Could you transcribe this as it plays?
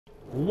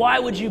Why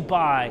would you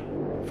buy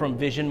from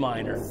Vision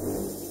Miner?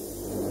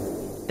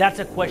 That's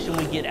a question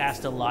we get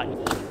asked a lot.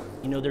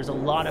 You know, there's a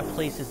lot of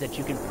places that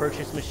you can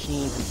purchase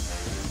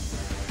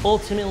machines.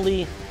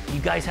 Ultimately, you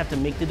guys have to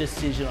make the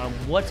decision on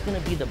what's going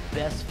to be the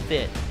best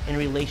fit in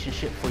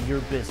relationship for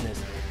your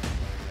business.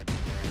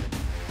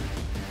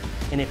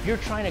 And if you're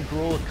trying to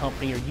grow a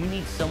company or you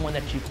need someone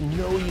that you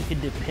know you can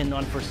depend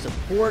on for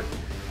support,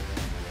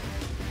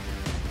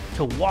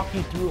 to walk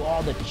you through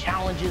all the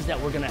challenges that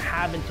we're going to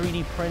have in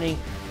 3D printing,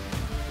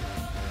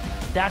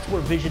 that's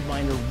where Vision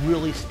Miner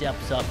really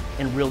steps up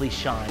and really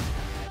shines.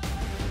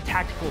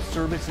 Tactical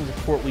service and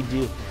support we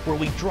do, where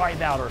we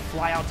drive out or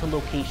fly out to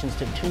locations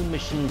to tune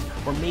machines,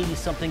 or maybe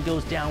something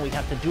goes down, we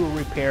have to do a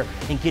repair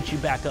and get you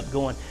back up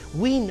going.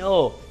 We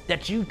know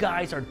that you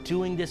guys are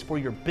doing this for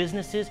your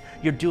businesses,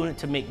 you're doing it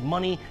to make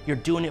money, you're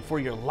doing it for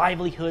your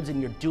livelihoods,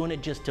 and you're doing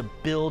it just to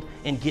build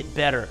and get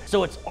better.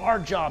 So it's our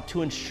job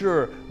to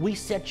ensure we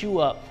set you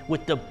up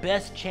with the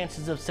best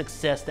chances of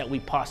success that we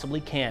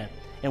possibly can.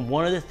 And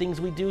one of the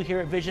things we do here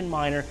at Vision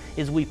Miner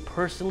is we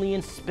personally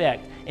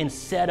inspect and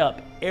set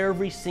up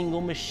every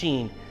single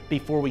machine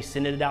before we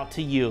send it out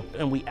to you,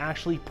 and we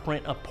actually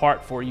print a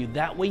part for you.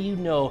 That way you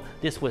know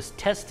this was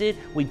tested,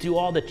 we do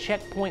all the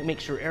checkpoint,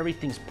 make sure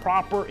everything's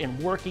proper and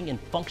working and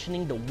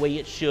functioning the way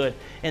it should.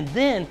 And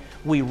then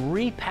we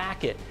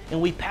repack it,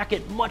 and we pack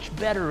it much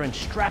better and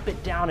strap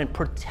it down and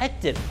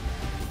protect it.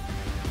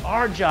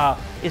 Our job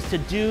is to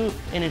do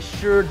and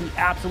ensure the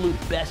absolute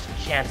best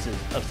chances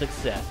of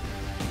success.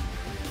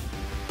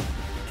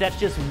 That's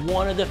just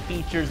one of the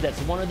features, that's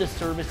one of the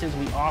services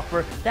we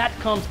offer. That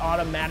comes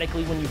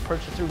automatically when you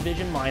purchase through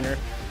Vision Miner.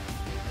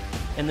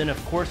 And then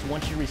of course,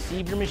 once you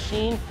receive your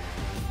machine,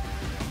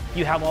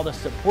 you have all the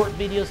support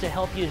videos to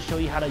help you and show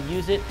you how to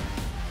use it.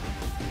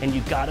 And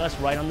you got us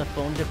right on the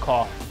phone to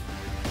call.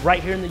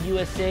 Right here in the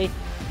USA,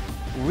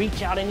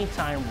 reach out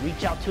anytime,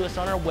 reach out to us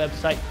on our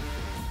website.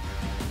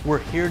 We're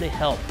here to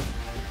help.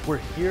 We're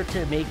here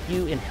to make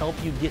you and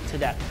help you get to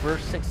that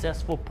first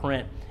successful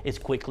print as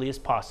quickly as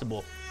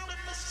possible.